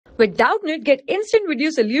With Doubtnut, get instant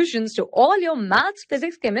video solutions to all your maths,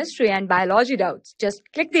 physics, chemistry, and biology doubts. Just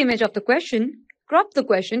click the image of the question, crop the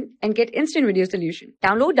question, and get instant video solution.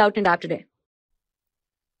 Download Doubtnut app today.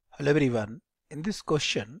 Hello everyone. In this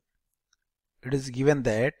question, it is given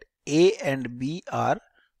that A and B are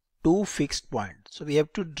two fixed points. So we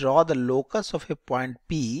have to draw the locus of a point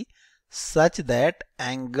P such that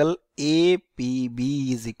angle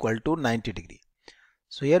APB is equal to 90 degree.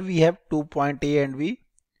 So here we have 2 point A and B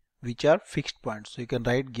which are fixed points. So you can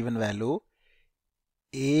write given value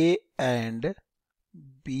A and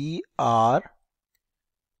B are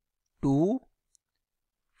two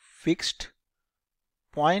fixed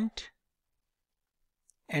point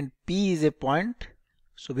and P is a point.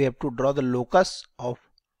 So we have to draw the locus of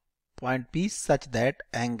point P such that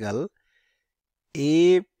angle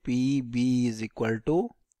APB is equal to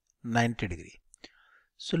 90 degree.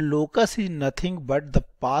 So locus is nothing but the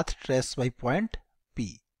path traced by point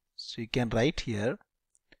P. So you can write here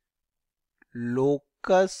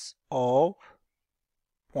locus of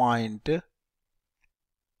point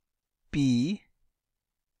P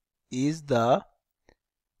is the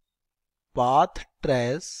path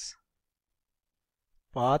traced,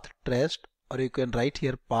 or you can write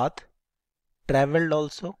here path traveled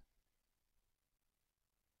also,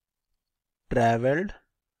 traveled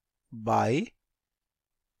by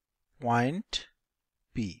point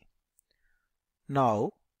P.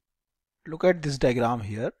 Now look at this diagram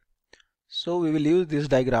here. So we will use this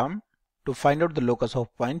diagram to find out the locus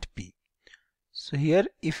of point P. So here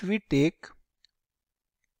if we take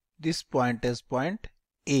this point as point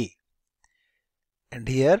A and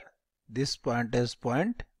here this point as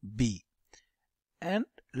point B, and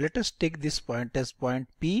let us take this point as point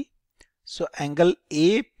P. So angle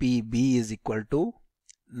APB is equal to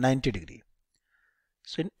 90 degree.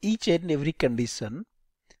 So in each and every condition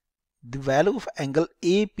the value of angle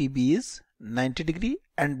APB is 90 degree,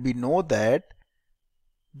 and we know that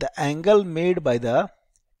the angle made by the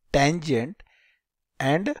tangent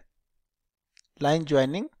and line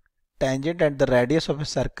joining tangent and the radius of a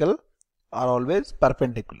circle are always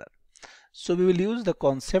perpendicular. So we will use the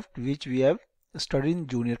concept which we have studied in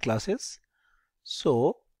junior classes.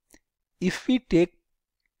 So if we take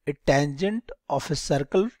a tangent of a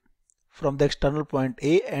circle from the external point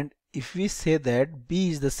A, and if we say that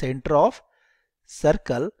B is the center of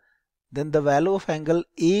circle, then the value of angle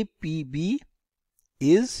APB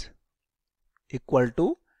is equal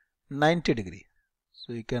to 90 degree.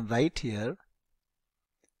 So you can write here,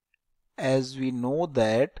 as we know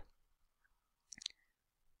that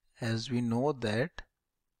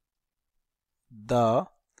the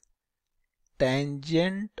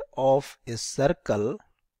tangent of a circle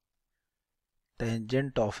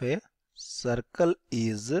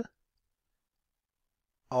is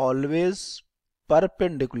always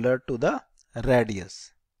perpendicular to the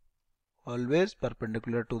radius,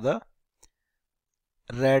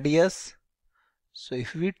 So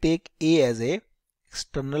if we take A as a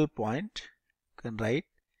external point, you can write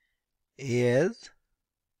A as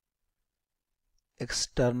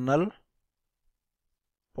external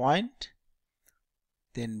point,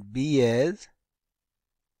 then B as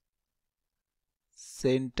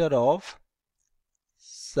center of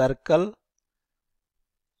circle.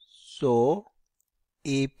 So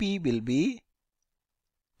AP will be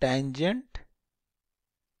tangent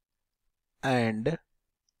and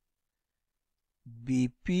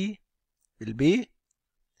BP will be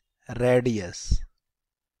radius,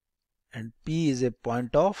 and P is a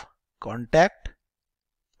point of contact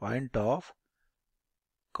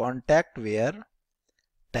where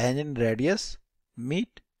tangent and radius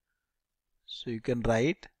meet. So you can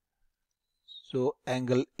write, so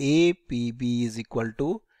angle APB is equal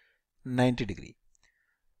to 90 degree.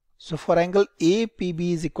 So for angle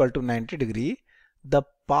APB is equal to 90 degree, the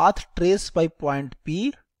path traced by point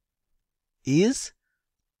P is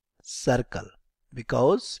circle,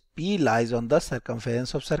 because P lies on the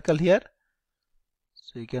circumference of circle here.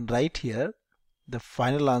 So you can write here the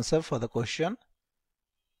final answer for the question.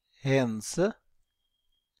 Hence,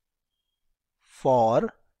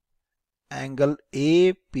 for angle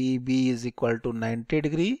APB is equal to 90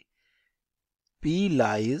 degree, P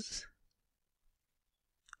lies,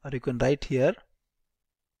 or you can write here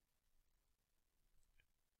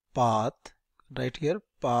path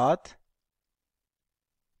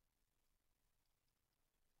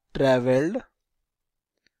traveled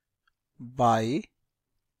by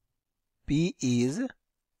P is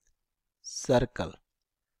circle.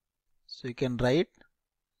 So you can write,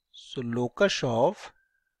 so locus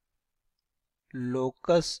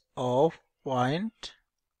of point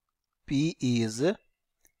P is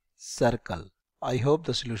circle. I hope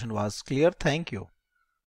the solution was clear. Thank you.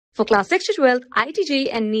 For class 6 to 12, IIT JEE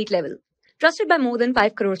and NEET level. Trusted by more than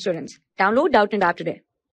 5 crore students. Download Doubtnut app today.